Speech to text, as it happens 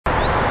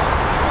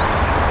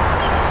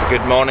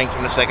Good morning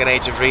from the Second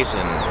Age of Reason.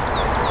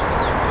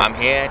 I'm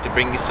here to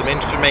bring you some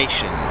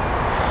information,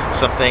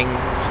 something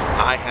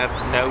I have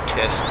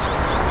noticed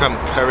from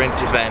current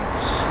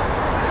events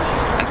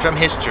and from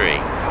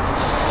history.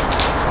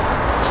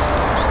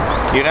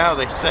 You know,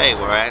 they say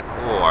we're at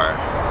war.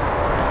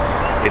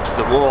 It's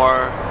the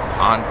war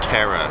on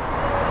terror.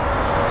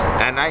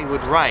 And I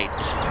would write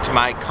to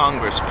my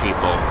Congress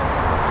people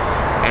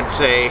and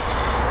say,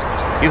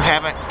 you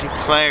haven't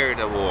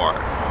declared a war.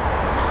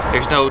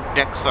 There's no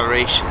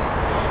declaration.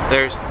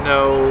 There's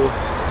no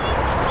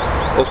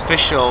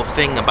official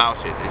thing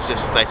about it. It's just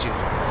that you've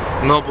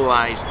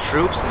mobilized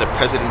troops and the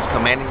president's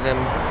commanding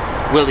them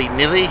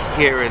willy-nilly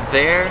here and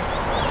there,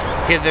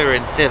 hither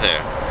and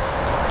thither.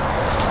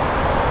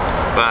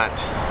 But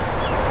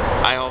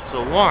I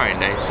also warned.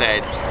 I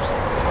said,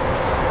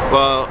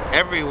 well,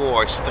 every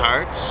war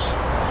starts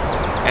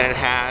and it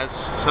has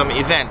some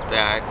event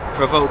that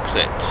provokes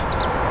it.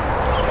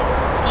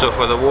 So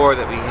for the war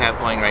that we have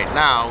going right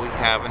now, we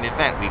have an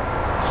event. We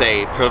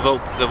say,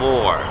 provoke the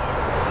war,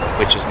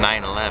 which is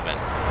 9/11.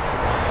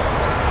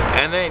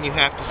 And then you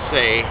have to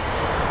say,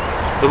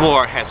 the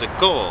war has a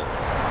goal.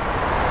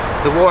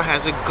 The war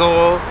has a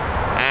goal,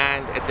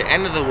 and at the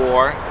end of the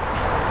war,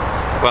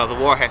 well, the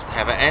war has to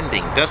have an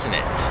ending, doesn't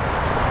it?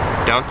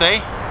 Don't they?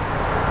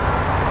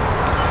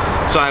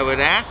 So I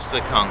would ask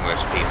the Congress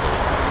people,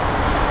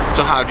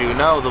 so how do you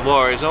know the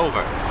war is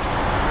over?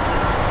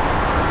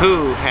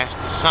 Who has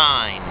to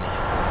sign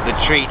the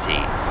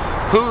treaty?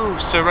 Who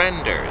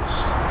surrenders?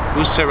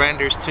 Who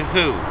surrenders to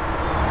who?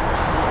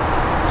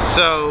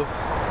 So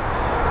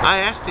I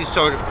ask these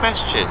sort of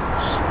questions,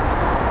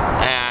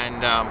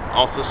 and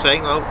also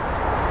saying, well,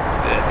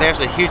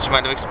 there's a huge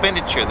amount of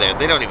expenditure there.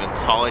 They don't even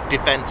call it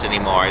defense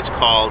anymore. It's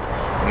called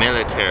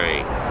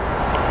military.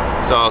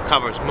 So it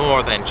covers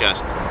more than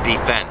just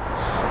defense.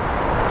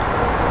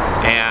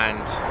 And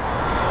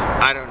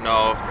I don't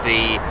know if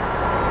the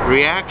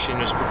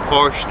reaction is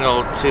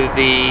proportional to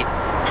the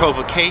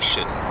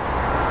provocation.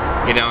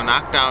 You know,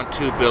 knock down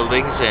 2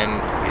 buildings and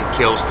it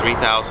kills 3,000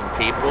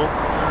 people.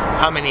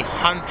 How many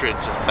hundreds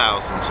of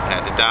thousands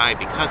have had to die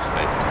because of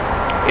it?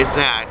 Is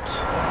that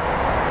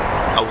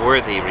a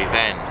worthy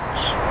revenge?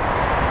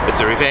 Is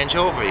the revenge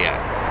over yet?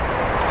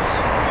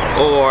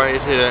 Or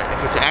is it if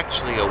it's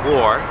actually a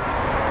war,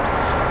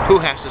 who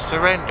has to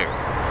surrender?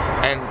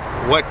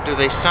 And what do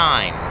they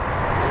sign?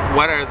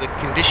 What are the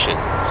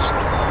conditions?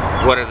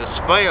 What are the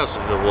spoils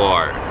of the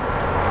war?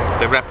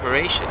 The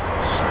reparations?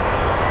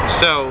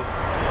 So,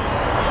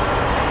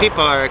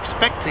 people are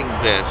expecting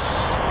this,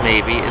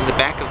 maybe, in the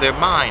back of their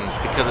minds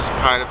because it's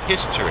part of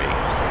history.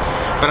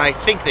 But I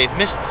think they've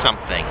missed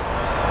something.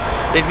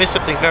 They've missed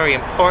something very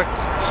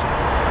important.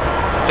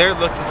 They're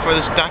looking for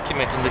this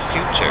document in the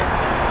future.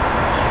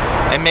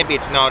 And maybe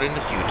it's not in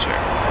the future.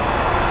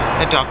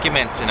 The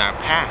document's in our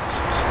past.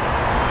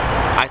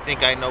 I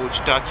think I know which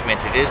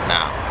document it is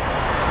now.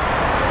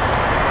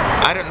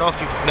 I don't know if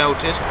you've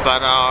noticed,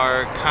 but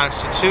our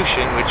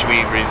Constitution, which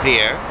we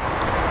revere,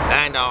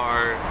 and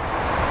our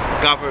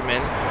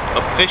government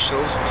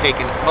officials take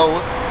an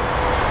oath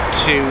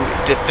to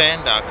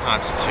defend our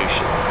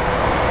Constitution,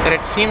 that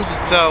it seems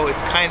as though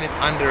it's kind of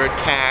under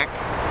attack,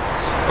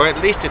 or at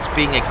least it's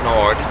being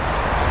ignored.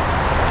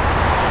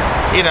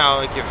 You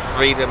know, like your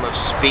freedom of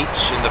speech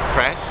in the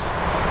press.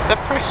 The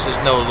press is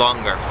no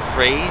longer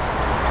free.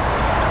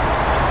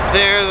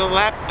 They're the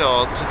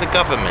lapdogs of the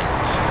government.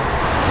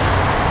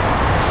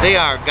 They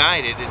are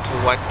guided into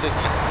what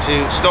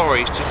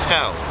stories to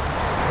tell.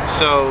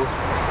 So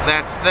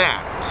that's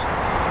that.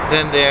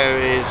 Then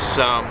there is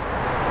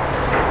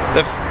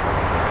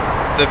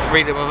the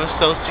freedom of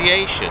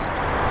association,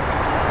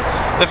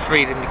 the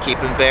freedom to keep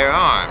and bear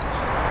arms.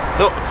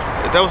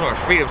 Those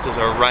aren't freedoms;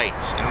 those are rights.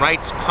 And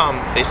rights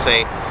come, they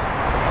say,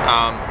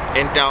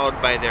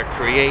 endowed by their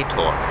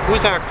creator.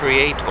 Who's our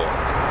creator?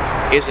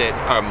 Is it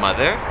our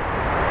mother?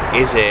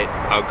 Is it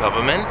our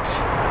government?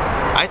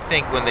 I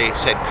think when they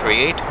said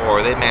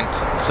creator, they meant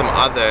some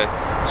other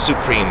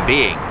supreme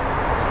being.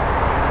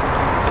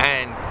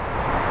 And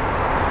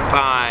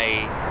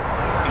by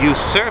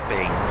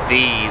usurping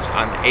these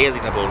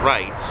unalienable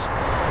rights,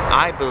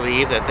 I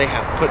believe that they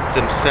have put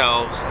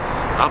themselves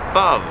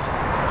above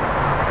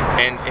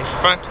and in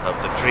front of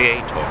the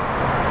creator.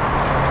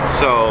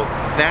 So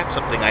that's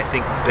something I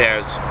think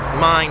bears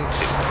mind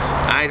to.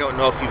 I don't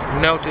know if you've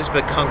noticed,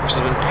 but Congress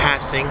has been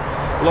passing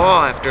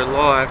law after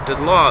law after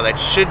law that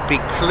should be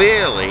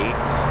clearly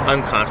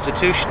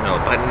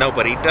unconstitutional, but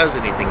nobody does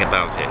anything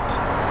about it.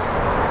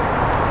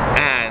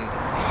 And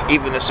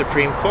even the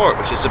Supreme Court,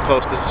 which is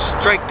supposed to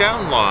strike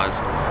down laws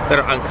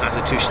that are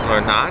unconstitutional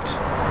or not,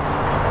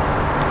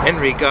 in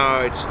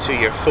regards to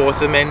your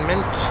Fourth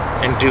Amendment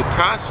and due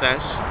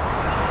process,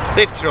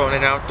 they've thrown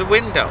it out the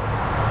window.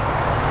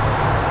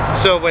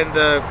 So when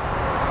the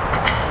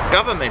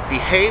government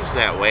behaves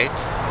that way,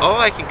 all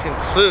I can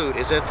conclude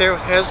is that there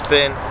has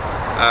been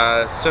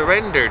a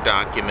surrender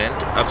document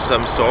of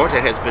some sort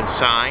that has been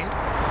signed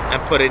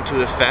and put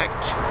into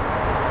effect.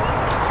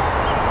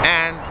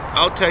 And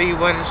I'll tell you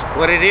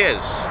what it is.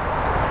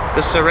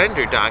 The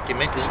surrender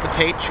document is the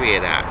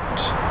Patriot Act.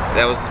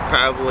 That was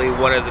probably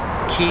one of the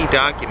key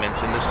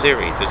documents in the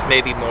series. There's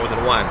maybe more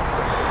than one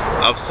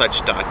of such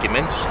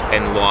documents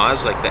and laws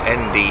like the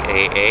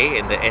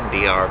NDAA and the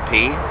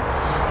NDRP.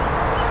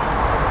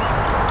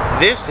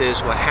 This is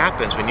what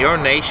happens when your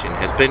nation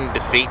has been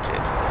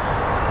defeated.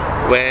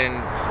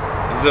 When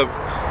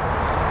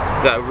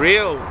the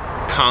real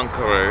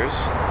conquerors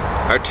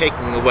are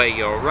taking away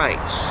your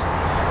rights.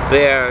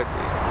 They're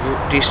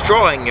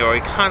destroying your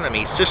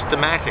economy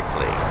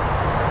systematically.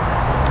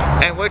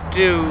 And what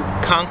do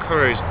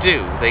conquerors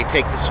do? They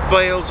take the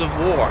spoils of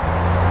war.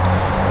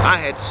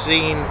 I had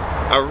seen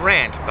a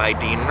rant by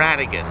Dean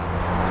Radigan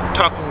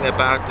talking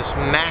about this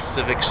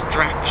massive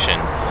extraction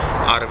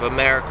out of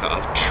America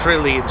of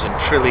trillions and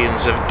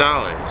trillions of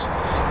dollars.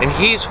 And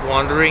he's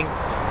wondering,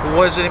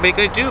 what is anybody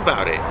going to do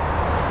about it?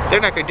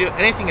 They're not going to do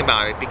anything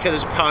about it because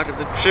it's part of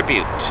the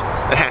tribute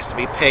that has to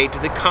be paid to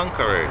the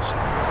conquerors.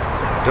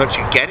 Don't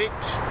you get it?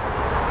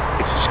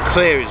 It's as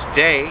clear as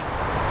day.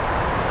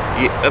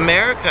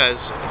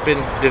 America's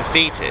been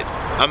defeated.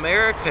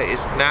 America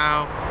is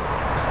now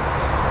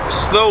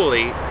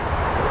slowly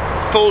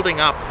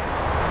folding up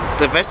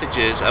the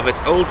vestiges of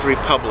its old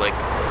republic,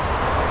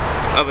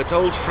 of its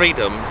old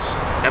freedoms,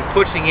 and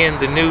putting in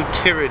the new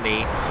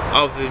tyranny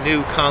of the new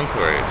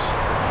conquerors.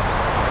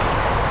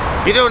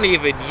 You don't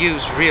even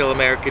use real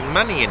American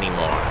money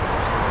anymore.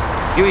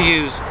 You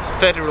use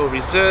Federal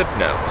Reserve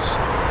notes.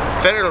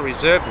 Federal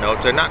Reserve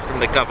notes are not from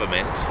the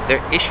government.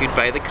 They're issued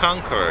by the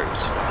conquerors.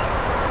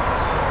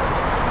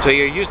 So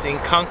you're using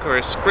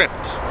conqueror script.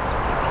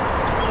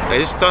 I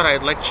just thought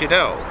I'd let you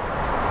know.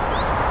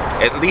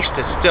 At least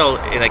it's still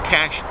in a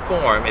cash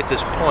form at this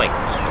point.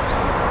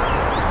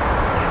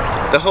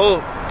 The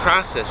whole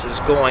process is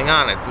going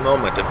on at the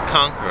moment of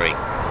conquering.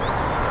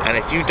 And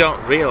if you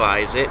don't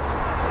realize it,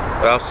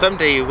 well,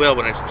 someday you will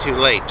when it's too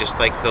late, just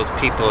like those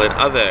people in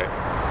other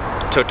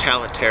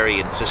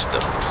totalitarian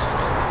systems.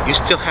 You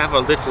still have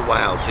a little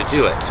while to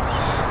do it.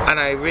 And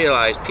I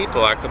realize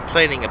people are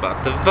complaining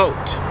about the vote.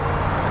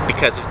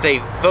 Because if they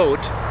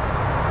vote,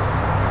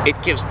 it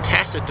gives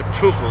tacit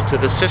approval to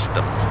the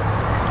system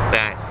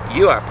that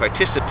you are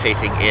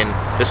participating in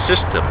the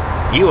system.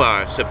 You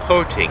are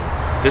supporting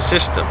the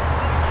system.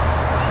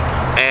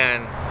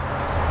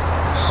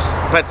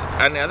 But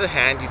on the other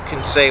hand, you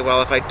can say,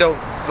 well, if I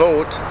don't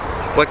vote,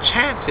 what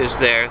chance is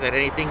there that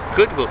anything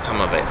good will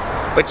come of it?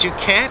 But you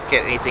can't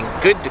get anything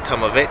good to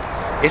come of it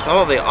if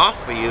all they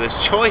offer you as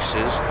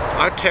choices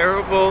are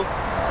terrible,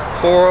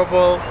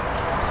 horrible,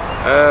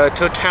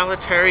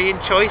 totalitarian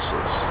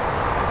choices.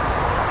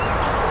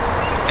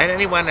 And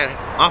anyone that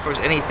offers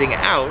anything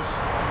else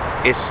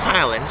is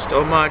silenced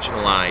or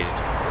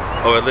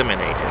marginalized or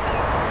eliminated.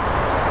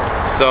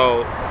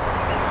 So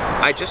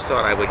I just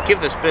thought I would give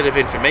this bit of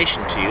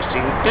information to you so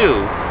you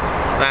knew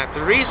that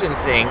the reason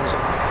things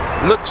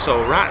look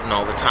so rotten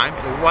all the time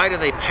and why do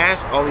they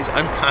pass all these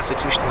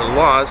unconstitutional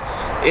laws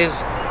is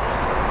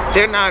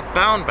they're not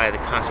bound by the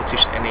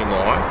Constitution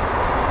anymore.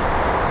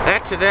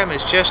 That to them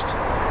is just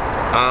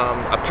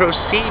a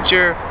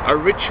procedure, a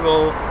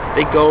ritual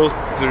they go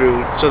through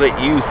so that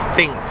you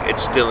think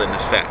it's still in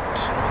effect.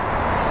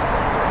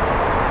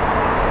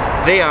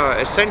 They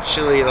are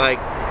essentially like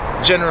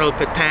General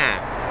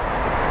Petain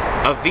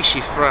of Vichy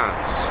France,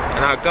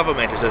 and our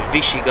government is a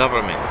Vichy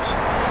government,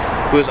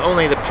 who is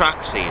only the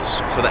proxies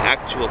for the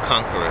actual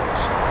conquerors.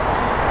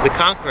 The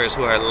conquerors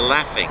who are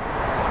laughing.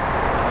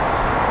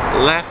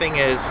 Laughing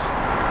is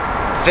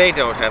they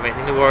don't have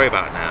anything to worry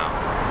about now.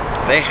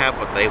 They have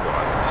what they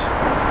want.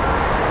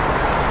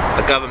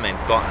 A government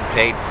bought and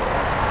paid for.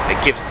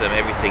 It gives them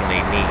everything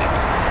they need,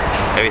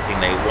 everything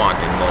they want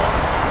and more.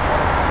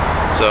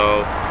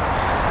 So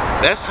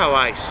that's how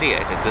I see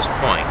it at this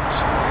point.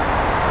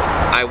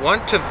 I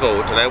want to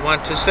vote and I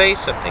want to say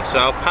something,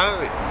 so I'll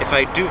probably, if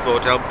I do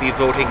vote, I'll be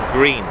voting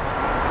green.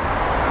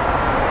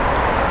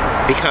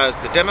 Because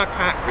the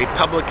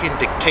Democrat-Republican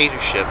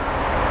dictatorship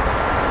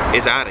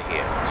is out of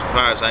here, as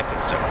far as I'm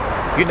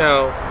concerned. You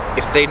know,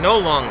 if they no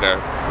longer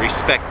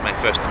respect my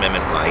First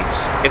Amendment rights,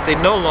 if they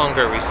no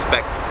longer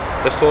respect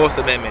the Fourth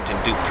Amendment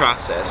and due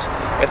process,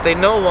 if they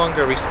no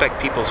longer respect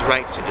people's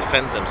rights to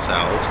defend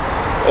themselves,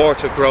 or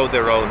to grow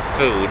their own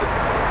food,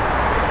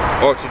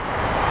 or to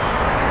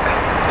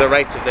the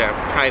rights of their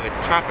private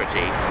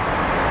property,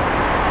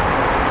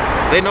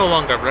 they no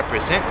longer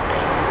represent me.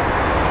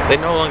 They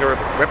no longer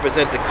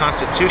represent the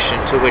Constitution,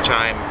 to which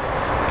I'm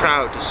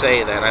proud to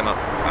say that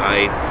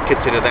I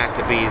consider that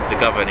to be the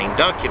governing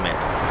document.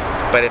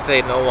 But if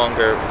they no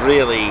longer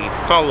really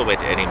follow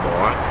it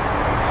anymore,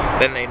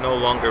 then they no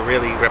longer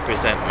really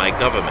represent my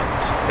government.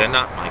 They're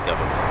not my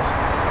government.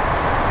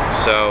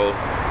 So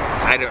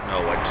I don't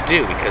know what to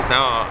do, because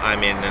now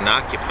I'm in an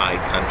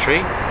occupied country.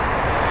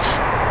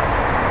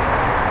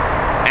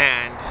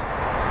 And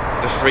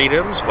the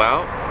freedoms,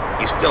 well,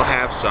 you still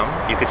have some.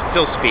 You could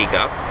still speak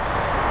up.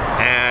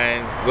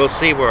 And we'll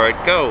see where it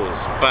goes.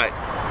 But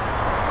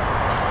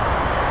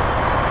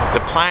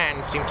the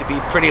plans seem to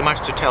be pretty much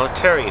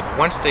totalitarian.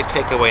 Once they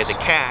take away the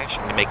cash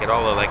and make it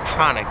all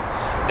electronic,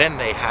 then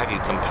they have you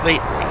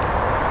completely.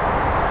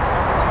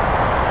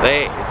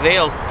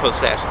 They'll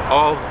possess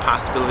all the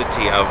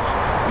possibility of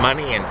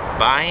money and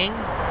buying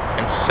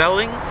and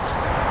selling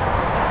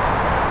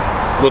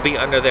will be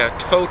under their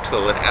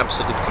total and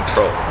absolute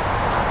control.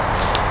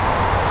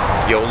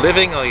 Your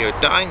living or your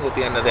dying will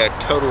be under their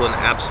total and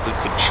absolute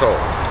control.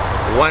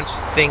 Once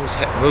things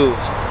have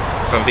moved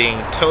from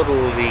being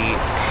totally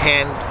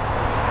hand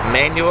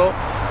manual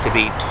to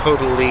be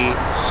totally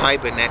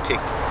cybernetic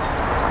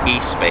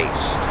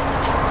e-space.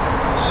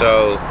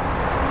 So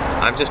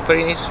I'm just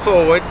putting these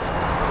forward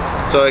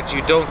so that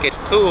you don't get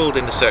fooled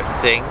into certain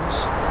things.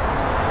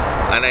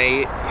 And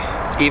I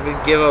even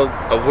give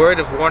a word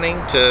of warning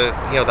to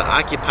the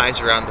occupiers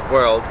around the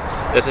world.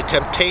 There's a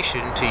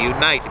temptation to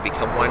unite, to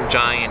become one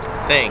giant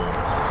thing.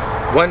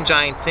 One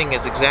giant thing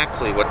is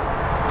exactly what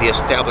the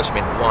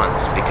establishment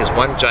wants, because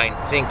one giant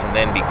thing can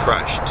then be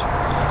crushed.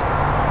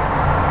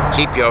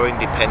 Keep your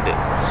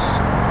independence.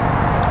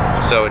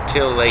 So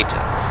until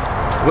later,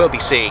 we'll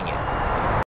be seeing it.